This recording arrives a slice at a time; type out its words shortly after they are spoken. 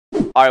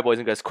Alright boys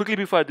and girls, quickly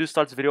before I do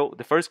start this video,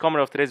 the first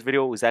comment of today's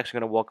video is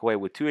actually going to walk away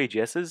with 2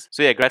 AGSs.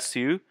 So yeah, congrats to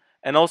you.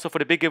 And also for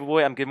the big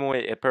giveaway, I'm giving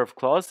away a pair of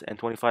claws and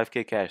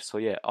 25k cash. So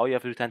yeah, all you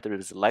have to do to enter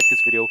is like this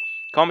video,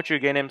 comment your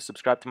game name,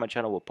 subscribe to my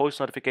channel with post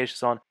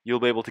notifications on. You'll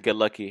be able to get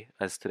lucky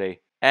as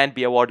today. And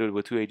be awarded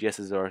with 2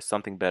 AGSs or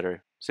something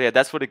better. So yeah,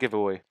 that's for the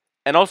giveaway.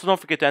 And also don't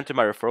forget to enter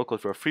my referral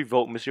code for a free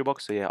vote mystery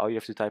box. So yeah, all you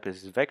have to type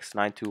is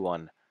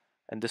VEX921.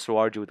 And this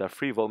rewards you with a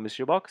free vote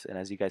mystery box. And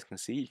as you guys can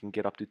see, you can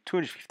get up to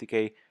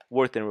 250k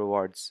worth in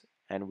rewards.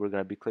 And we're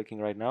going to be clicking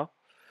right now.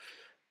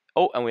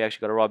 Oh, and we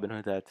actually got a Robin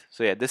Hood hat.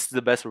 So yeah, this is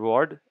the best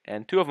reward.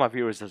 And 2 of my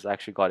viewers has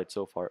actually got it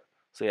so far.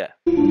 So yeah.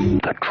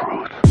 The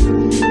truth.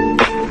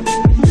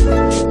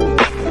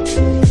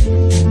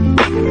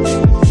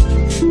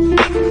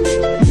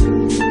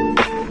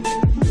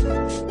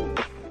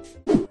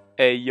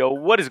 Hey yo,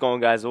 what is going on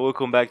guys?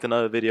 Welcome back to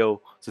another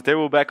video. So today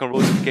we're back on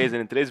Roat PKZ, and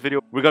in today's video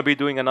we're gonna be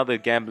doing another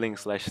gambling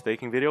 /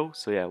 staking video.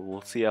 So yeah,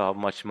 we'll see how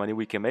much money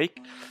we can make.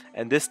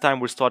 And this time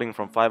we're starting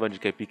from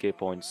 500k PK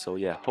points. So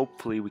yeah,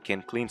 hopefully we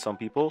can clean some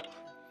people.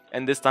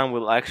 And this time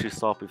we'll actually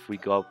stop if we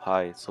go up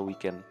high, so we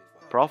can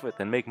profit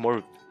and make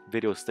more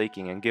video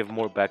staking and give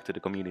more back to the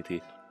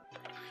community.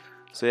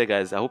 So yeah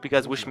guys, I hope you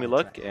guys wish me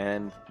luck,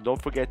 and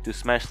don't forget to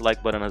smash the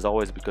like button as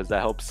always, because that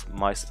helps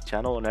my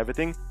channel and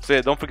everything. So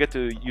yeah, don't forget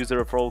to use the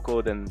referral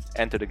code and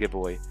enter the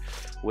giveaway.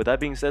 With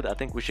that being said, I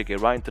think we should get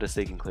right into the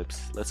staking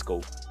clips. Let's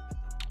go.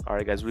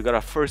 Alright guys, we got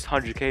our first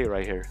 100k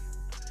right here.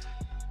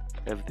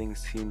 Everything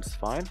seems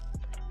fine.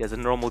 He has a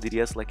normal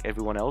DDS like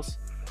everyone else.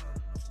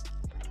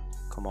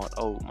 Come on.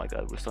 Oh my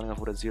god, we're starting off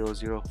with a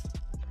 0-0.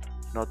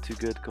 Not too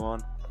good, come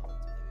on.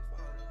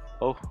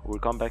 Oh, we're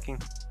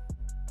comebacking.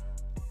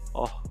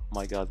 Oh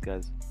my god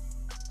guys,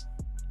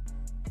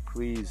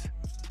 please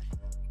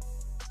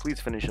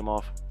finish him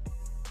off.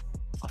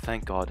 Oh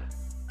thank god,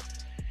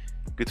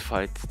 good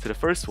fight to the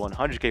first one.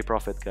 100k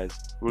profit guys.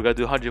 We're gonna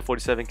do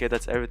 147k,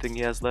 that's everything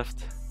he has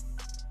left.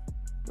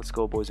 Let's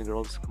go boys and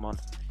girls, come on,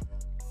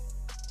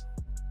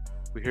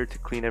 we're here to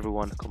clean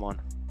everyone. Come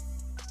on,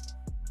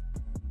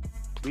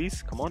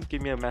 please, come on,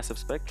 give me a massive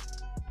spec.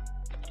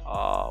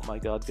 Oh my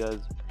god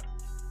guys,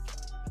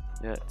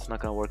 yeah, it's not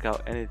gonna work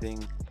out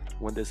anything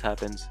when this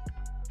happens.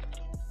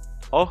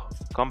 Oh,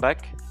 come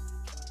back.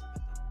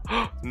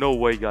 No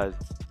way guys,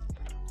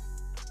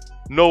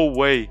 no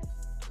way.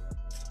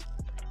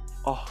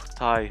 Oh,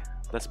 tie,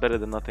 that's better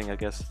than nothing I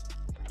guess.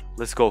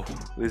 Let's go,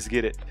 let's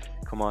get it,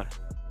 come on.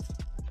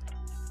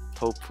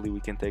 Hopefully we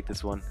can take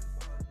this one.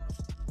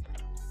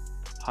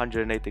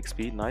 108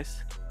 XP,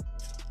 nice.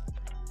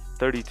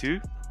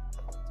 32,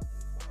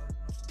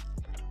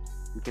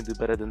 we can do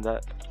better than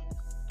that.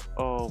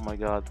 Oh my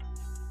god,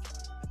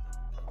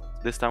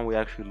 this time we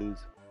actually lose.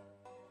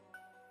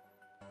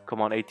 Come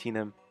on, 18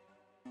 him.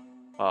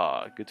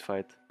 Ah, good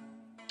fight.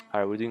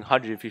 Alright, we're doing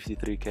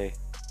 153k.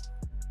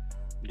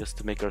 Just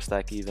to make our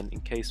stack even in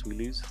case we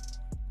lose.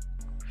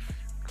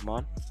 Come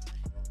on.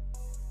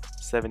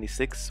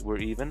 76, we're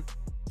even.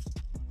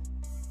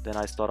 Then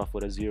I start off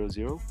with a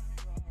 0-0.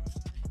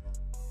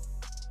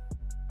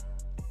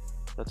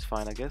 That's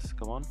fine I guess,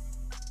 come on.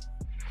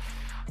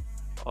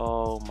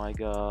 Oh my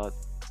god,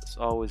 this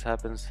always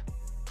happens.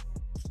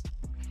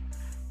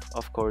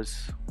 Of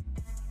course.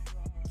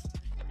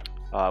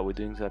 We're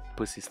doing that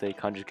pussy stake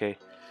 100k.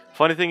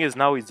 Funny thing is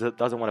now he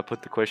doesn't want to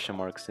put the question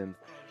marks in,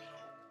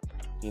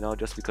 you know,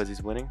 just because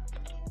he's winning.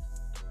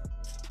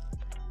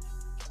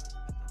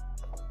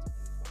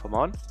 Come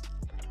on,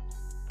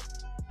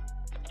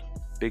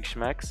 big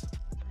schmacks.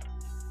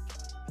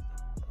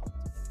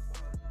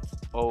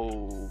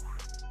 Oh,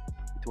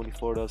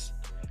 24 does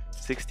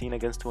 16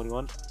 against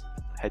 21.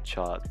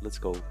 Headshot, let's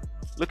go.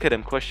 Look at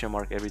him, question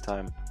mark every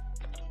time.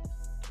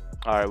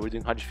 Alright, we're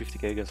doing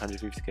 150k against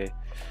 150k.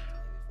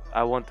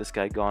 I want this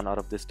guy gone out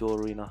of this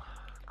duel arena.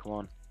 Come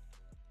on.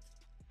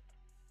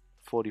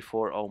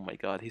 44. Oh my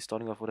god, he's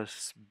starting off with a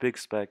big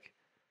spec.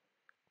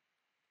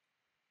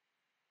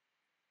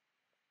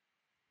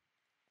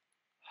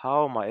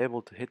 How am I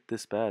able to hit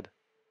this bad?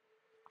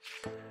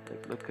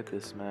 Like, look at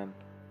this man.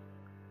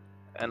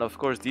 And of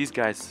course these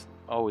guys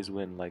always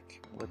win.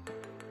 Like, what?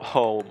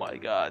 Oh my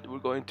god, we're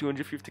going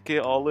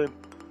 250k all in.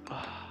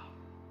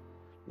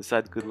 This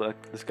said good luck.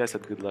 This guy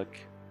said good luck.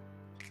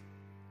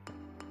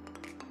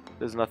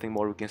 There's nothing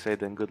more we can say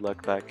than good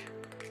luck back.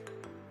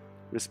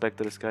 Respect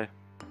to this guy.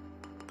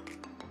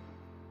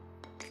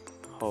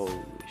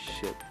 Holy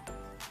shit.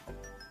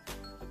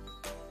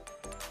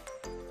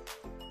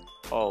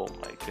 Oh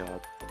my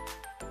god.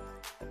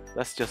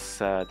 That's just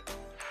sad.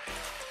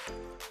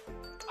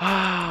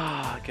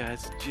 Ah,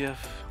 guys,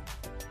 Jeff.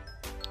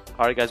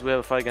 Alright guys, we have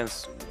a fight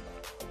against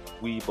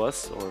Wee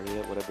Bus, or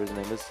yeah, whatever his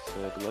name is,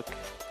 so good luck.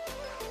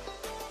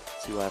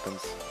 See what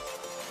happens.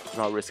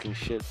 Not risking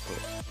shit,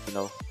 but you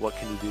know, what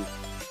can you do?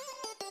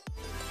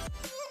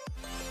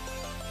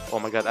 Oh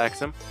my god, axe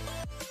him.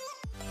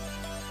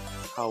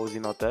 How is he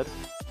not dead?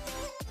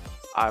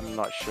 I'm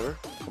not sure.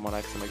 Come on,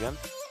 axe him again.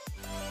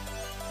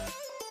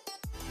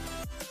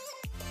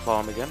 Claw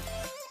him again.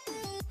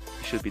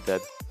 He should be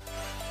dead.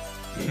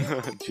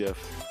 Jeff.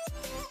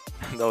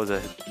 That was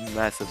a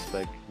massive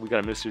spec. We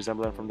got a mystery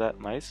emblem from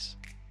that. Nice.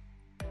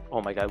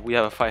 Oh my god, we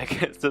have a fight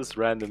against this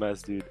random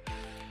ass dude.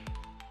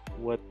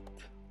 What?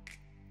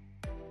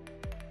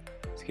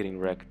 He's getting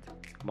wrecked.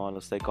 Come on,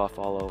 let's take off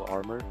all our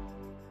armor.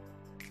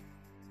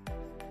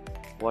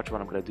 Watch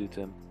what I'm gonna do to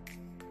him.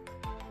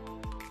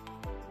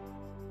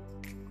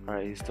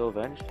 Alright, he's still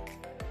avenged.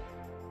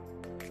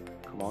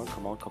 Come on,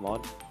 come on, come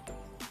on.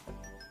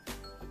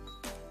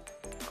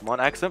 Come on,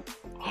 axe him.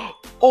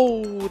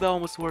 Oh, that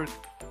almost worked.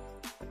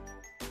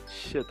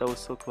 Shit, that was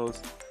so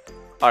close.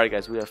 Alright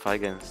guys, we have fight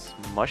against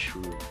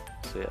Mushroom.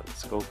 So yeah,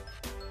 let's go.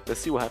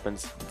 Let's see what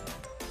happens.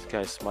 This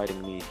guy's smiting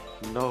me.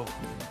 No.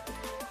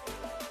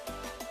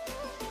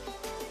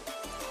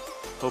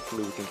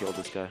 Hopefully we can kill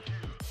this guy.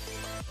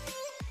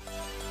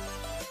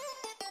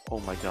 Oh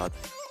my god.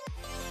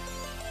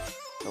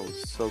 That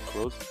was so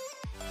close.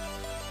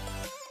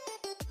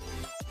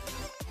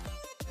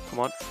 Come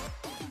on.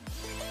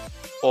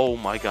 Oh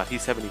my god, he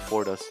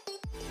 74'd us.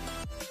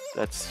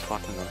 That's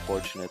fucking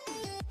unfortunate.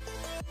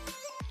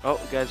 Oh,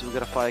 guys, we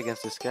gotta fight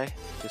against this guy.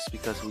 Just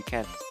because we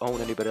can't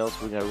own anybody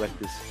else, we're gonna wreck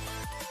this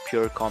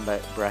pure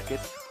combat bracket.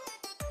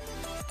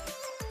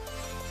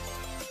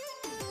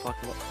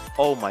 Fucking.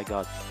 Oh my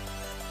god.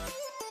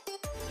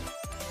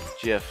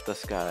 Jeff,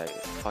 this guy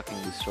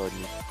fucking destroyed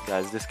me.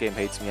 Guys, this game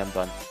hates me, I'm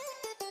done.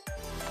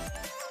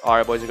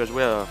 Alright, boys and girls,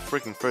 we have a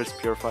freaking first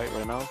pure fight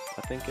right now.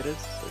 I think it is.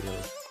 So,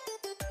 yeah.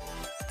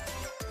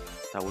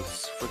 That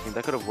was freaking.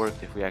 That could have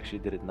worked if we actually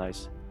did it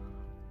nice.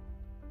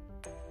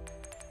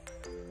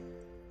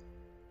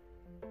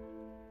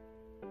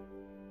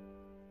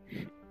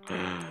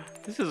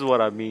 This is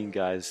what I mean,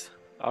 guys.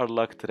 Our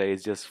luck today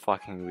is just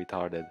fucking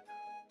retarded.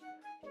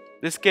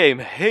 This game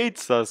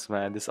hates us,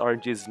 man. This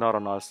RNG is not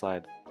on our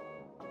side.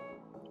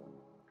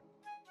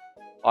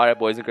 Alright,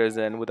 boys and girls,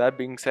 and with that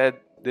being said,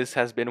 this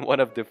has been one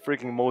of the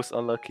freaking most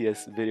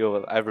unluckiest video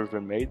I've ever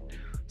been made.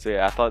 So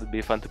yeah, I thought it'd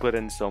be fun to put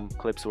in some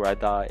clips where I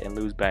die and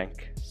lose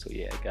bank. So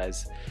yeah,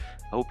 guys,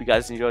 I hope you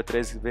guys enjoyed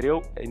today's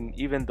video. And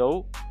even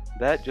though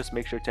that, just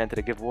make sure to enter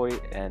the giveaway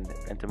and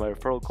enter my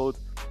referral code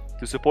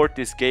to support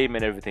this game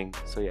and everything.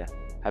 So yeah,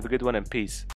 have a good one and peace.